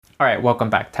Alright, welcome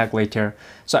back, Tech Late here.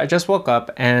 So I just woke up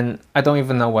and I don't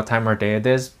even know what time or day it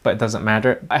is, but it doesn't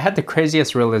matter. I had the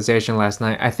craziest realization last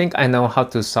night. I think I know how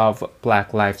to solve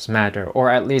Black Lives Matter, or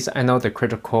at least I know the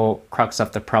critical crux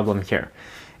of the problem here.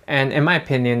 And in my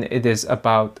opinion, it is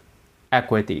about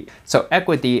equity. So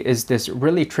equity is this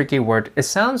really tricky word. It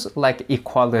sounds like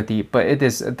equality, but it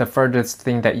is the furthest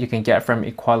thing that you can get from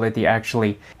equality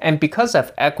actually. And because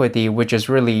of equity, which is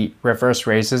really reverse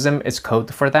racism, it's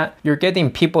code for that, you're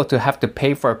getting people to have to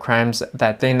pay for crimes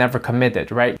that they never committed,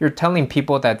 right? You're telling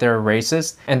people that they're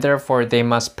racist and therefore they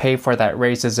must pay for that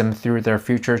racism through their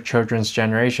future children's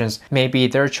generations. Maybe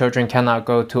their children cannot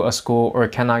go to a school or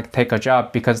cannot take a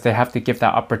job because they have to give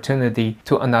that opportunity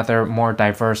to another more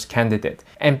diverse candidate.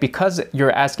 And because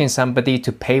you're asking somebody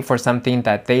to pay for something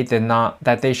that they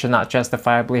should not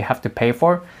justifiably have to pay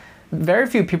for, very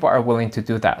few people are willing to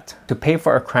do that, to pay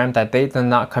for a crime that they did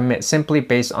not commit simply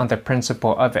based on the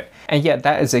principle of it. And yet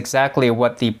that is exactly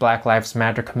what the Black Lives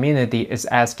Matter community is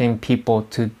asking people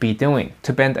to be doing,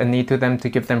 to bend a knee to them, to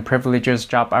give them privileges,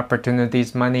 job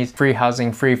opportunities, money, free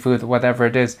housing, free food, whatever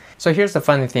it is. So here's the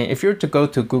funny thing, if you're to go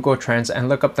to Google Trends and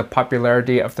look up the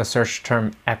popularity of the search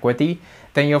term equity,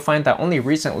 then you'll find that only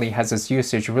recently has its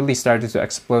usage really started to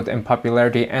explode in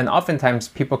popularity, and oftentimes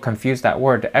people confuse that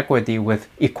word equity with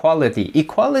equality.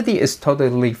 Equality is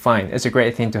totally fine. It's a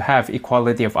great thing to have,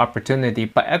 equality of opportunity,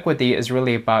 but equity is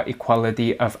really about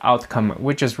equality of outcome,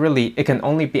 which is really, it can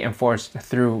only be enforced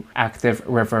through active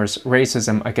reverse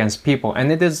racism against people.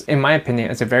 And it is, in my opinion,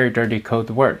 it's a very dirty code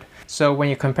word. So when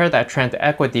you compare that trend to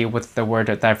equity with the word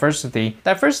diversity,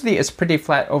 diversity is pretty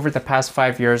flat over the past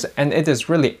 5 years, and it is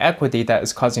really equity that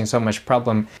is causing so much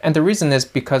problem. And the reason is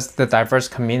because the diverse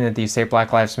community, say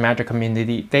Black Lives Matter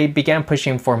community, they began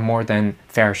pushing for more than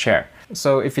fair share.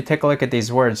 So if you take a look at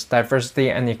these words, diversity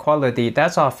and equality,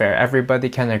 that's all fair. Everybody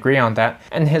can agree on that.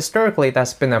 And historically,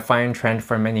 that's been a fine trend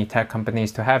for many tech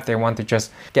companies to have. They want to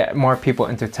just get more people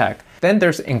into tech. Then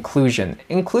there's inclusion.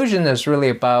 Inclusion is really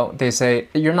about, they say,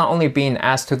 you're not only being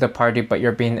asked to the party, but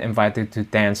you're being invited to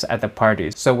dance at the party.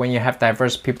 So when you have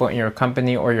diverse people in your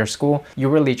company or your school, you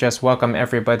really just welcome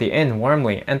everybody in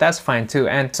warmly. And that's fine too.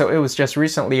 And so it was just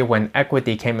recently when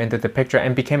equity came into the picture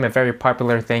and became a very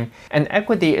popular thing. And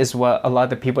equity is what a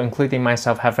lot of people, including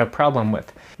myself, have a problem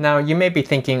with. Now, you may be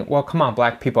thinking, well, come on,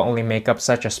 Black people only make up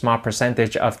such a small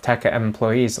percentage of tech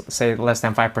employees, say less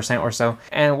than 5% or so,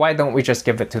 and why don't we just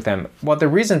give it to them? Well, the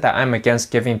reason that I'm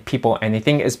against giving people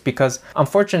anything is because,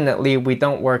 unfortunately, we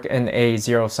don't work in a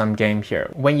zero-sum game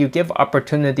here. When you give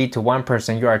opportunity to one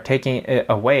person, you are taking it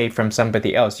away from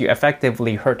somebody else. You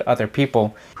effectively hurt other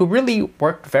people who really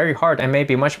worked very hard and may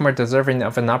be much more deserving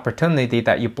of an opportunity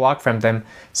that you block from them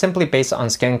simply based on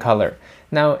skin color.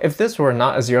 Now, if this were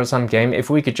not a zero-sum game, if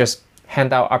we could just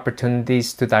hand out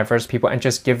opportunities to diverse people and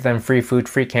just give them free food,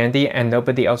 free candy, and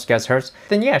nobody else gets hurt,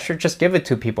 then yeah, sure, just give it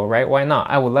to people, right? Why not?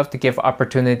 I would love to give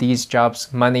opportunities,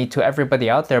 jobs, money to everybody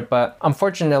out there, but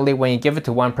unfortunately, when you give it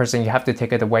to one person, you have to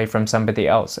take it away from somebody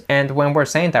else. And when we're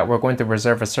saying that we're going to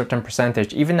reserve a certain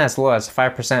percentage, even as low as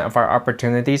 5% of our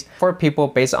opportunities for people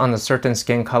based on a certain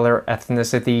skin color,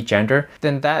 ethnicity, gender,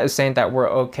 then that is saying that we're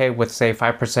okay with, say,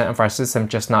 5% of our system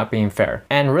just not being fair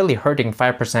and really hurting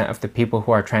 5% of the people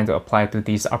who are trying to apply to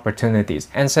these opportunities.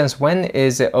 And since when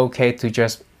is it okay to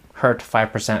just hurt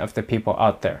 5% of the people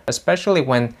out there, especially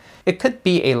when it could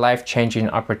be a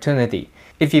life-changing opportunity?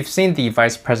 If you've seen the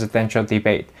vice presidential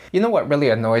debate, you know what really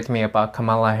annoyed me about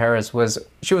Kamala Harris was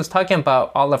she was talking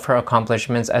about all of her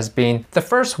accomplishments as being the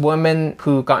first woman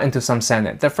who got into some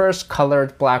Senate, the first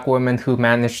colored Black woman who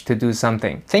managed to do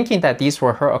something, thinking that these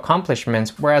were her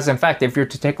accomplishments, whereas in fact, if you're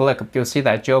to take a look, you'll see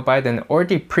that Joe Biden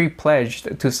already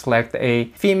pre-pledged to select a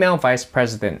female vice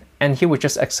president, and he would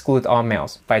just exclude all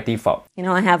males by default. You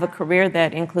know, I have a career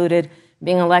that included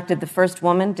being elected the first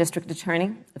woman district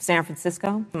attorney of San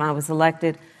Francisco. I was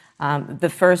elected the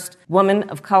first woman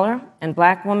of color and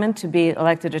Black woman to be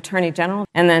elected attorney general.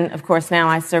 And then, of course, now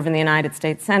I serve in the United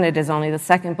States Senate as only the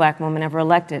second Black woman ever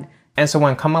elected. And so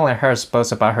when Kamala Harris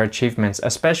boasts about her achievements,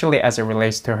 especially as it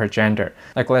relates to her gender,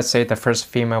 like let's say the first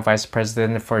female vice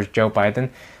president for Joe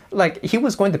Biden, like he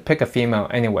was going to pick a female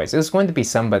anyways. It was going to be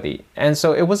somebody. And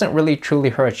so it wasn't really truly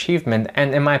her achievement.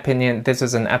 And in my opinion, this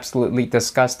is an absolutely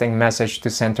disgusting message to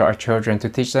send to our children, to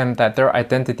teach them that their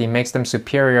identity makes them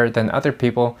superior than other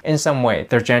people in some way.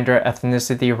 Their gender,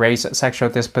 ethnicity, race, sexual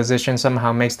disposition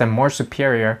somehow makes them more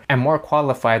superior and more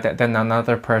qualified than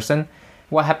another person.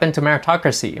 What happened to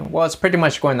meritocracy? Well, it's pretty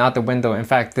much going out the window. In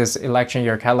fact, this election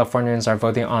year, Californians are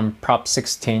voting on Prop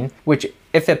 16, which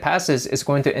If it passes, it's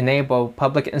going to enable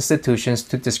public institutions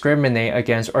to discriminate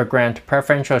against or grant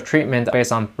preferential treatment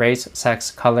based on race,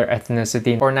 sex, color,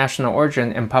 ethnicity, or national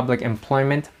origin in public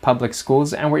employment, public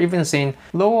schools, and we're even seeing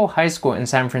Lowell High School in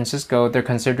San Francisco, they're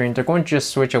considering they're going to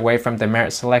just switch away from the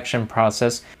merit selection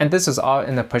process, and this is all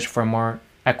in a push for more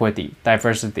equity,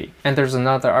 diversity. And there's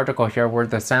another article here where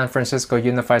the San Francisco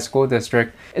Unified School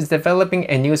District is developing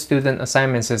a new student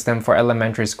assignment system for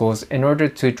elementary schools in order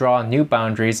to draw new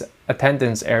boundaries,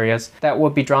 attendance areas that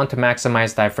will be drawn to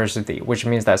maximize diversity, which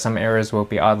means that some areas will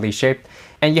be oddly shaped.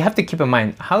 And you have to keep in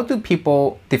mind, how do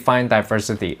people define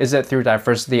diversity? Is it through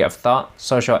diversity of thought,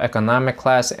 social economic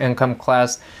class, income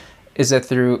class? Is it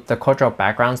through the cultural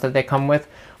backgrounds that they come with?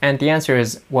 And the answer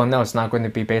is, well, no, it's not going to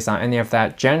be based on any of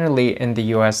that. Generally in the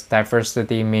US,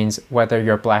 diversity means whether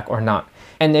you're black or not.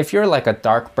 And if you're like a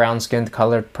dark brown skinned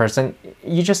colored person,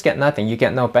 you just get nothing, you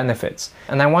get no benefits.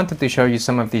 And I wanted to show you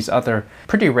some of these other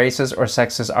pretty racist or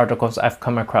sexist articles I've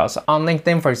come across. On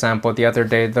LinkedIn, for example, the other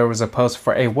day there was a post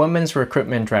for a women's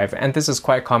recruitment drive, and this is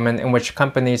quite common, in which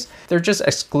companies, they're just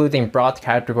excluding broad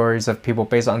categories of people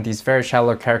based on these very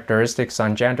shallow characteristics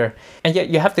on gender. And yet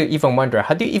you have to even wonder,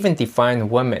 how do you even define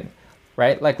women?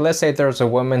 Right? Like, let's say there's a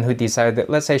woman who decided,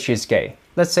 let's say she's gay.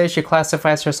 Let's say she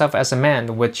classifies herself as a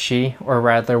man. Would she, or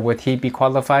rather would he, be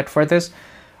qualified for this?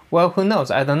 Well, who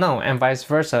knows? I don't know. And vice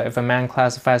versa. If a man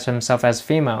classifies himself as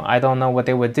female, I don't know what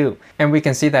they would do. And we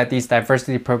can see that these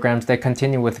diversity programs, they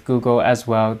continue with Google as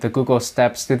well. The Google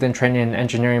STEP Student Training and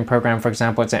Engineering Program, for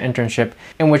example, it's an internship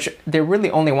in which they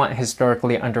really only want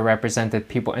historically underrepresented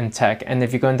people in tech. And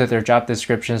if you go into their job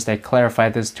descriptions, they clarify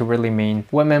this to really mean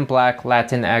women, Black,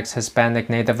 Latinx, Hispanic,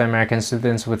 Native American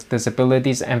students with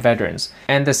disabilities, and veterans.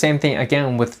 And the same thing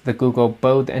again with the Google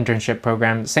BODE internship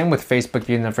program, same with Facebook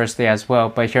University as well,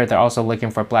 but here they're also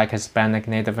looking for Black, Hispanic,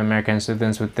 Native American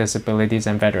students with disabilities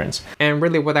and veterans. And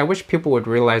really what I wish people would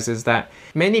realize is that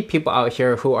many people out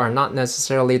here who are not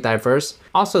necessarily diverse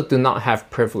also do not have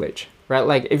privilege. Right?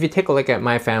 Like, if you take a look at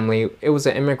my family, it was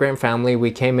an immigrant family.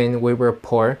 We came in, we were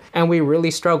poor, and we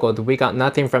really struggled. We got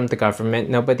nothing from the government.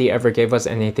 Nobody ever gave us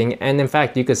anything. And in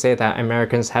fact, you could say that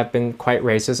Americans have been quite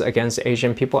racist against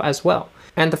Asian people as well.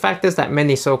 And the fact is that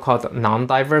many so-called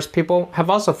non-diverse people have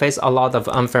also faced a lot of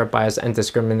unfair bias and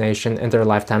discrimination in their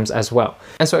lifetimes as well.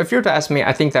 And so if you're to ask me,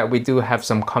 I think that we do have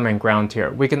some common ground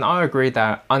here. We can all agree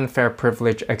that unfair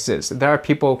privilege exists. There are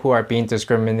people who are being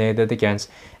discriminated against,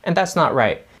 and that's not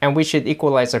right. And we should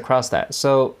equalize across that.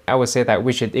 So I would say that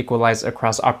we should equalize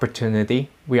across opportunity.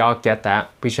 We all get that.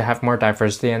 We should have more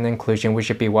diversity and inclusion. We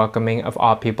should be welcoming of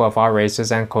all people of all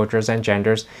races and cultures and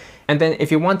genders. And then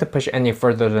if you want to push any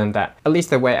further than that, at least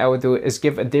the way I would do it is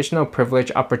give additional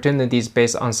privilege opportunities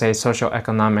based on, say,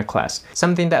 socioeconomic class.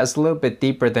 Something that is a little bit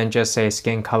deeper than just, say,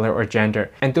 skin color or gender.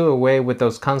 And do away with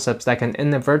those concepts that can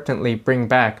inadvertently bring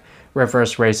back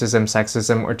reverse racism,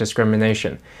 sexism, or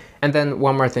discrimination. And then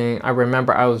one more thing, I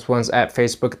remember I was once at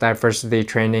Facebook diversity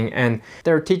training, and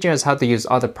they were teaching us how to use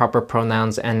all the proper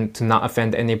pronouns and to not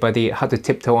offend anybody, how to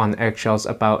tiptoe on eggshells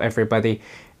about everybody.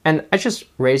 And I just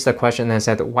raised the question and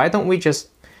said, why don't we just,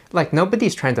 like,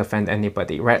 nobody's trying to offend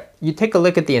anybody, right? You take a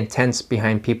look at the intents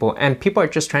behind people, and people are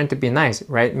just trying to be nice,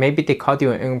 right? Maybe they called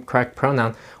you an incorrect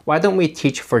pronoun. Why don't we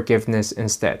teach forgiveness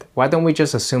instead? Why don't we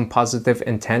just assume positive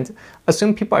intent?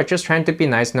 Assume people are just trying to be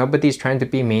nice, nobody's trying to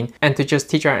be mean, and to just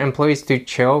teach our employees to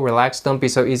chill, relax, don't be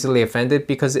so easily offended,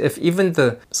 because if even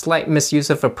the slight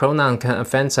misuse of a pronoun can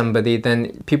offend somebody,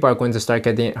 then people are going to start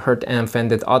getting hurt and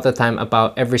offended all the time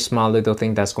about every small little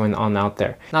thing that's going on out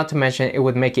there. Not to mention, it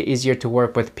would make it easier to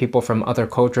work with people from other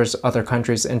cultures, other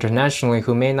countries internationally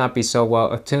who may not be so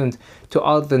well attuned to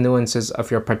all the nuances of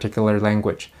your particular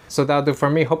language. So that'll do for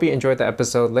me. Hope you enjoyed the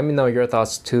episode. Let me know your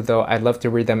thoughts too, though. I'd love to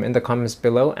read them in the comments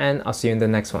below, and I'll see you in the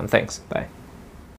next one. Thanks. Bye.